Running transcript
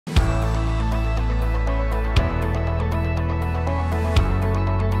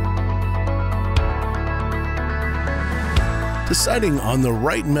Deciding on the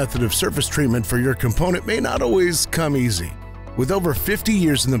right method of surface treatment for your component may not always come easy. With over 50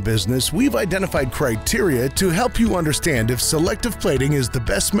 years in the business, we've identified criteria to help you understand if selective plating is the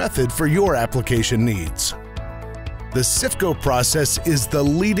best method for your application needs. The SIFCO process is the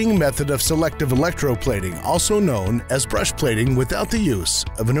leading method of selective electroplating, also known as brush plating without the use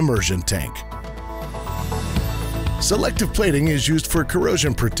of an immersion tank. Selective plating is used for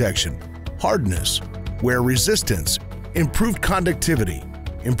corrosion protection, hardness, wear resistance, improved conductivity,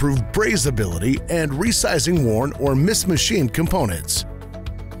 improved brazeability, and resizing worn or mismachined components.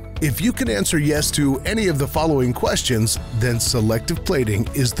 If you can answer yes to any of the following questions, then selective plating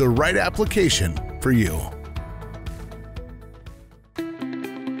is the right application for you.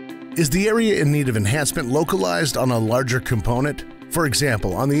 Is the area in need of enhancement localized on a larger component? For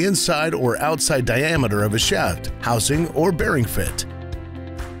example, on the inside or outside diameter of a shaft, housing, or bearing fit.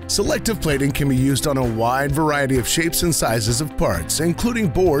 Selective plating can be used on a wide variety of shapes and sizes of parts, including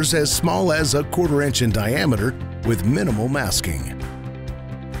bores as small as a 1/4 inch in diameter with minimal masking.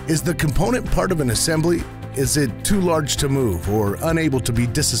 Is the component part of an assembly? Is it too large to move or unable to be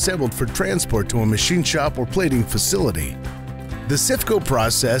disassembled for transport to a machine shop or plating facility? The SIFCO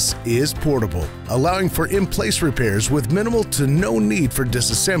process is portable, allowing for in-place repairs with minimal to no need for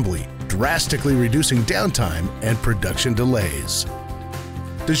disassembly, drastically reducing downtime and production delays.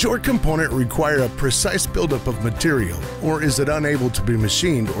 Does your component require a precise buildup of material, or is it unable to be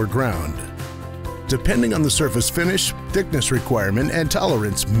machined or ground? Depending on the surface finish, thickness requirement, and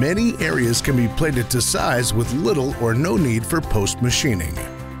tolerance, many areas can be plated to size with little or no need for post-machining.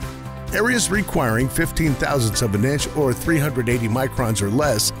 Areas requiring 15 thousandths of an inch or 380 microns or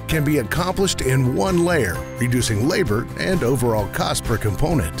less can be accomplished in one layer, reducing labor and overall cost per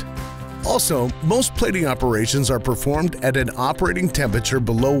component. Also, most plating operations are performed at an operating temperature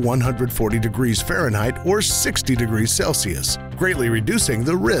below 140 degrees Fahrenheit or 60 degrees Celsius, greatly reducing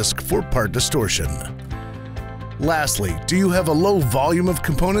the risk for part distortion. Lastly, do you have a low volume of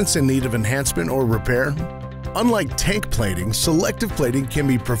components in need of enhancement or repair? Unlike tank plating, selective plating can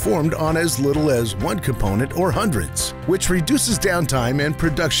be performed on as little as one component or hundreds, which reduces downtime and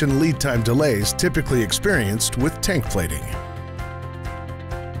production lead time delays typically experienced with tank plating.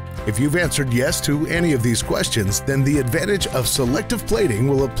 If you've answered yes to any of these questions, then the advantage of selective plating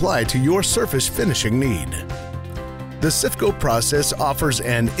will apply to your surface finishing need. The SIFCO process offers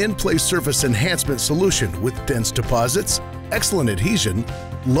an in-place surface enhancement solution with dense deposits, excellent adhesion,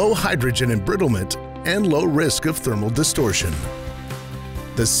 low hydrogen embrittlement, and low risk of thermal distortion.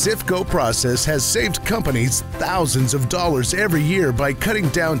 The SIFCO process has saved companies thousands of dollars every year by cutting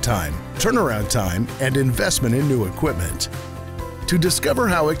downtime, turnaround time, and investment in new equipment. To discover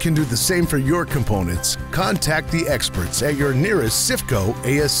how it can do the same for your components, contact the experts at your nearest SIFCO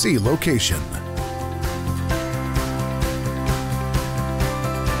ASC location.